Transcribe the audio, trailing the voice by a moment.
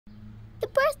the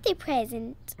birthday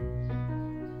present.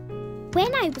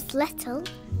 When I was little,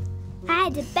 I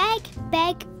had a big,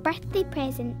 big birthday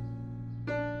present.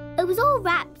 It was all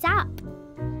wrapped up.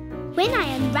 When I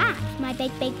unwrapped my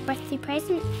big, big birthday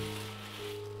present,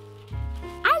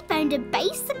 I found a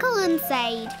bicycle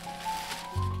inside.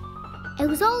 It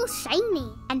was all shiny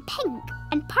and pink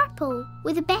and purple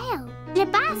with a bell and a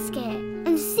basket and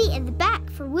a seat at the back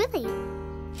for Wolly.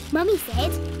 Mummy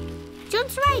said, "Do you want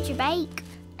to ride your bike?"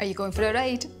 Are you going for a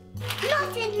ride?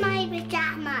 Not in my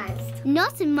pyjamas.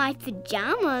 Not in my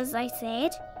pyjamas, I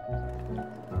said.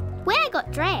 When I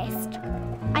got dressed,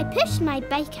 I pushed my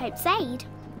bike outside.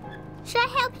 "Should I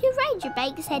help you ride your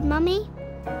bike?" said Mummy.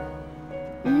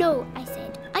 "No," I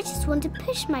said. "I just want to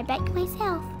push my bike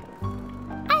myself.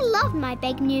 I love my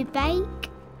big new bike.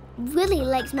 Wolly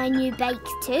likes my new bike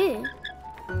too."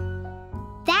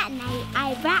 That night,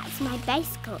 I wrapped my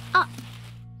bicycle up.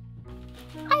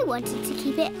 I wanted to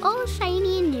keep it all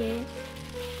shiny and new.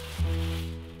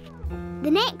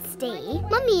 The next day,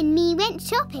 Mummy and me went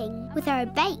shopping with our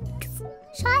bikes.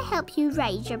 "Shall I help you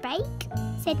ride your bike?"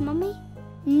 said Mummy.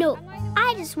 "No,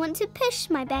 I just want to push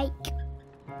my bike."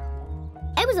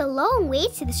 It was a long way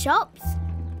to the shops,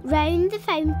 round the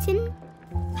fountain,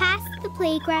 past the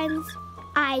playgrounds.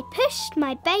 I pushed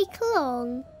my bike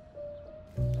along.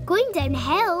 Going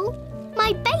downhill,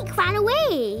 my bike ran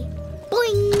away.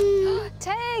 Boing!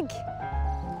 Tig!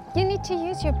 You need to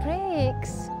use your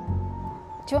brakes.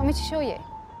 Do you want me to show you?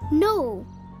 "No,"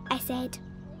 I said.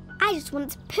 "I just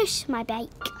want to push my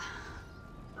bike."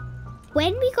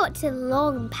 When we got to the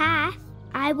long path,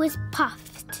 I was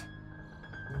puffed.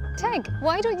 Tig,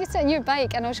 why don't you sit on your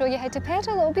bike and I'll show you how to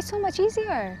pedal? It'll be so much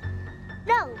easier.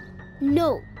 "No."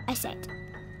 "No," I said.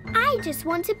 "I just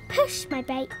want to push my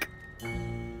bike."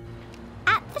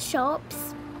 At the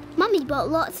shops, Mummy bought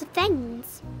lots of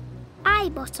things. I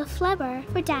bought a flower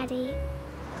for Daddy.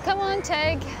 Come on,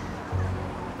 Tig.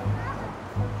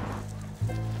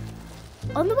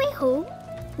 On the way home,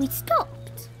 we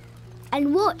stopped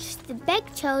and watched the big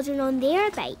children on their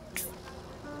bikes.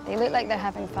 They look like they're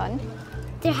having fun.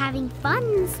 "They're having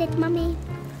fun," said Mummy.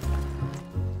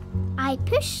 I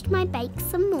pushed my bike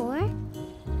some more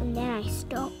and then I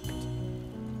stopped.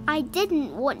 I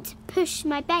didn't want to push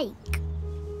my bike.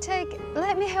 Tig,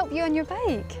 let me help you on your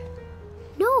bike.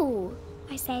 "No,"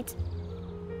 I said.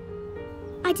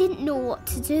 I didn't know what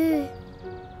to do.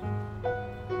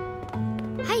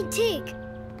 "Hey, Tig,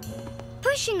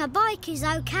 pushing a bike is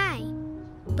okay,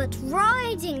 but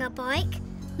riding a bike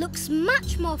looks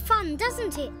much more fun,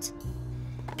 doesn't it?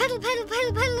 Pedal, pedal,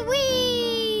 pedal, pedal,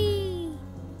 whee!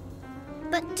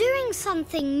 But doing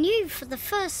something new for the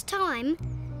first time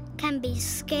can be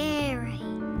scary.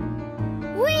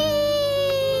 Whee!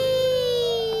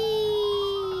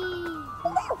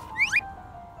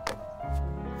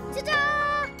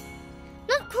 Ta-da!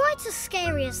 Not quite as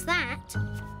scary as that,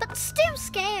 but still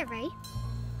scary.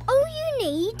 All you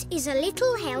need is a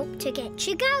little help to get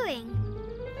you going.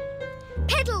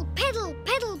 Pedal, pedal,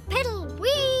 pedal, pedal,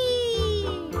 whee!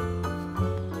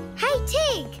 Hey,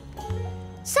 Tig,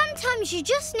 sometimes you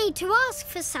just need to ask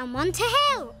for someone to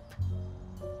help.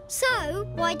 So,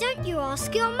 why don't you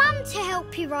ask your mum to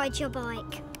help you ride your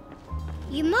bike?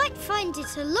 You might find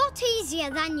it a lot easier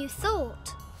than you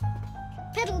thought.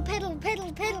 Pedal, pedal,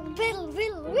 pedal, pedal, pedal,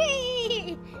 pedal,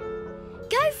 whee!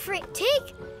 Go for it,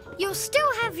 Tig. You'll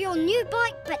still have your new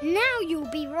bike, but now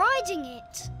you'll be riding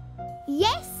it.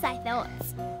 Yes, I thought.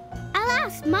 I'll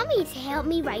ask Mummy to help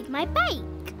me ride my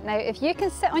bike. Now, if you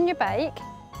can sit on your bike,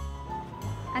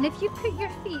 and if you put your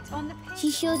feet on the...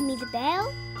 She showed me the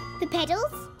bell, the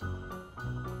pedals,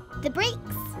 the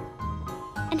brakes,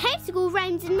 and how to go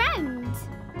round and round.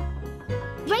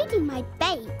 Riding my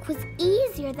bike was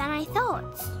easier than I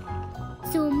thought.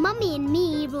 So Mummy and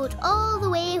me rode all the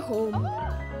way home.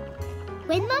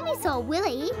 When Mummy saw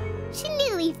Wolly, she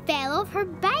nearly fell off her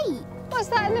bike. What's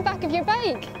that in the back of your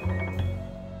bike?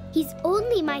 He's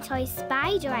only my toy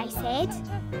spider, I said.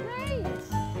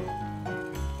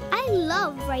 I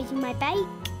love riding my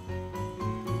bike.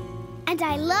 And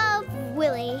I love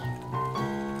Wolly.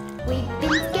 We've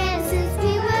been together since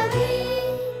we were wee.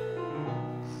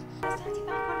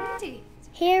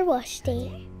 Hair wash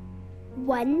day.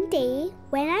 One day,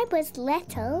 when I was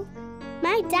little,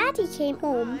 my daddy came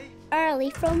home early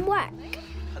from work.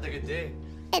 Had a good day.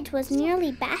 It was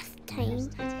nearly bath time,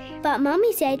 but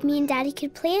Mummy said me and Daddy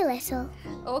could play a little.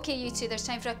 OK, you two, there's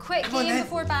time for a quick Come on, game then.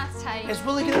 before bath time. Is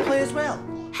Wolly going to play as well?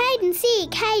 Hide and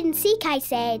seek, I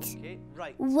said. Okay,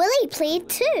 right. Wolly played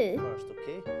too. First,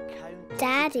 okay? Count.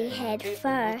 Daddy head Okay,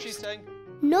 first. cheating.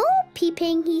 No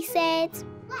peeping, he said.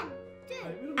 1,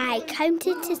 2, I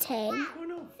counted to 10.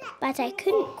 but I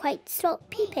couldn't quite stop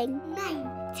peeping.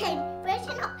 9, 10,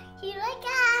 brushing up. Here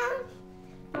I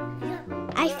come.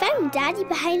 I found Daddy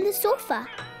behind the sofa.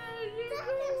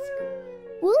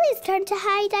 Wolly's turn to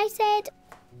hide, I said.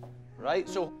 Right,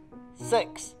 so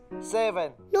 6,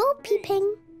 7. No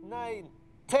peeping. 9,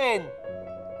 10.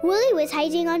 Wolly was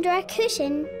hiding under a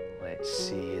cushion. Let's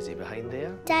see, is he behind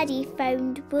there? Daddy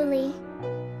found Wolly.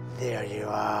 There you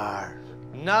are.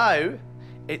 Now,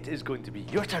 it is going to be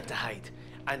your turn to hide.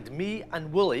 And me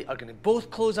and Wolly are going to both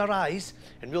close our eyes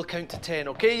and we'll count to 10,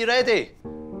 okay? You ready?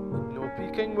 No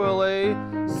peeking, Wolly.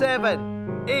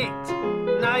 7, 8,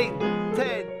 9,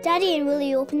 10. Daddy and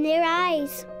Wolly opened their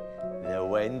eyes. The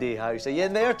Wendy house. Are you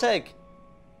in there, Tig?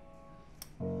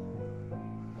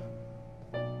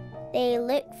 They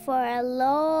looked for a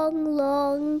long,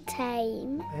 long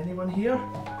time. Anyone here?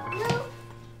 No.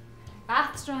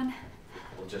 Bath's done.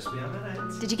 We'll just be a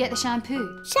minute. Did you get the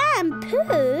shampoo?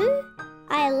 Shampoo?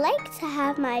 I like to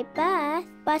have my bath,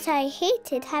 but I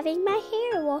hated having my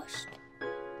hair washed.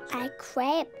 I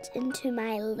crept into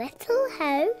my little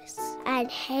house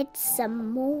and hid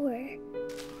some more.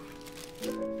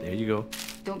 There you go.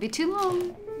 Don't be too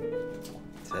long.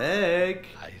 Tig,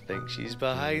 I think she's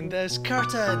behind this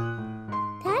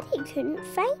curtain. Daddy couldn't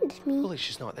find me. Wolly,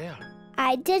 she's not there.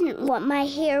 I didn't want my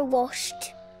hair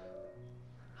washed.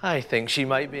 I think she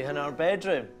might be in our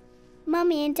bedroom.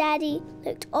 Mummy and Daddy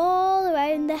looked all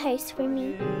around the house for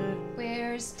me.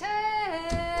 Where's Tig?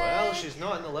 Well, she's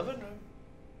not in the living room.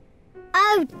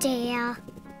 Oh dear.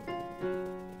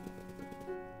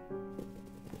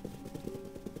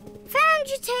 Found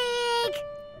you, Tig!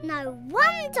 No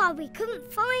wonder we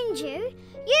couldn't find you.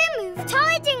 You moved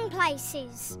hiding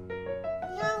places.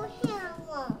 No hair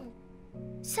wash.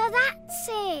 So that's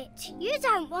it. You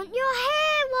don't want your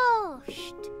hair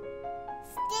washed.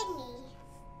 Stingy.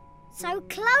 So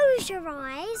close your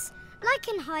eyes like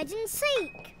in hide and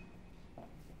seek.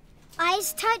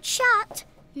 Eyes tight shut.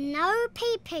 No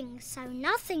peeping, so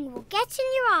nothing will get in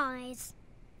your eyes.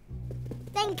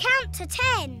 Then count to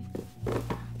 10.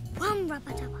 1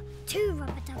 rubber dubber, 2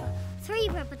 rubber dubber, 3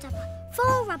 rubber dubber,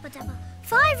 4 rubber dubber,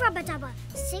 5 rubber dubber,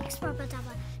 6 rubber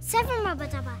dubber, 7 rubber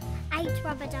dubber, 8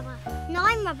 rubber dubber,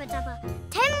 9 rubber dubber,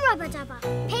 10 rubber dubber.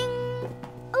 Ping!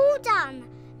 All done.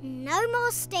 No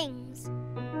more stings.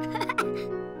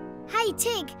 Hey,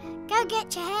 Tig, go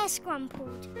get your hair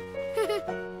scrumpled.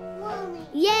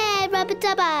 Yeah, rubber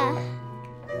dubber.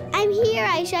 I'm here,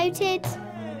 I shouted.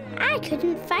 I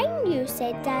couldn't find you,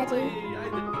 said Daddy. I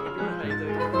didn't know you were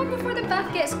hiding. Come on before the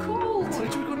bath gets cold. Why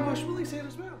should we go to wash Wolly's hair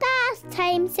as well? Bath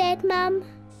time, said Mum.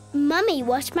 Mummy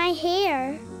washed my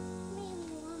hair.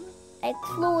 I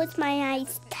closed my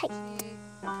eyes tight,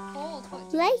 Cold.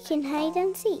 What? like in hide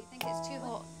and seek. I think it's too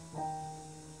hot.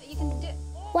 But you can do it.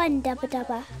 1 rubber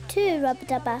dubber, 2 rubber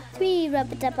dubber, 3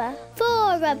 rubber dubber,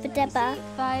 4 rubber dubber.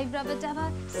 5 rubber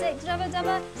dubber, 6 rubber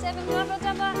dubber, 7 rubber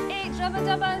dubber, 8 rubber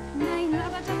dubber, 9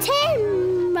 rubber dubber.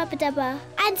 10 rubber dubber,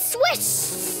 and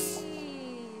swish!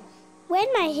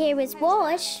 When my hair was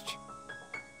washed,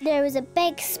 there was a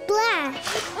big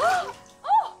splash,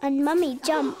 and Mummy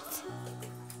jumped.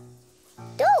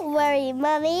 Don't worry,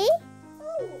 Mummy.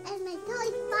 And my toy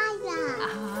spider.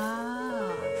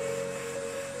 Ah.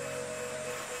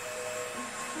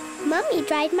 Mummy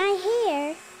dried my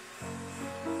hair.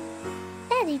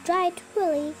 Daddy dried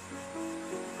Wolly.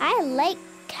 I like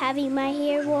having my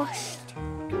hair washed.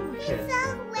 It's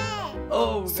so wet.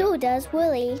 Oh. So does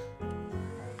Wolly.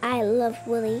 I love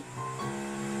Wolly.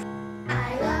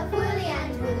 I love Wolly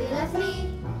and Wolly loves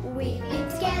me. We've been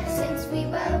together since we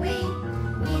were wee.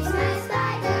 He's my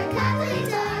spider.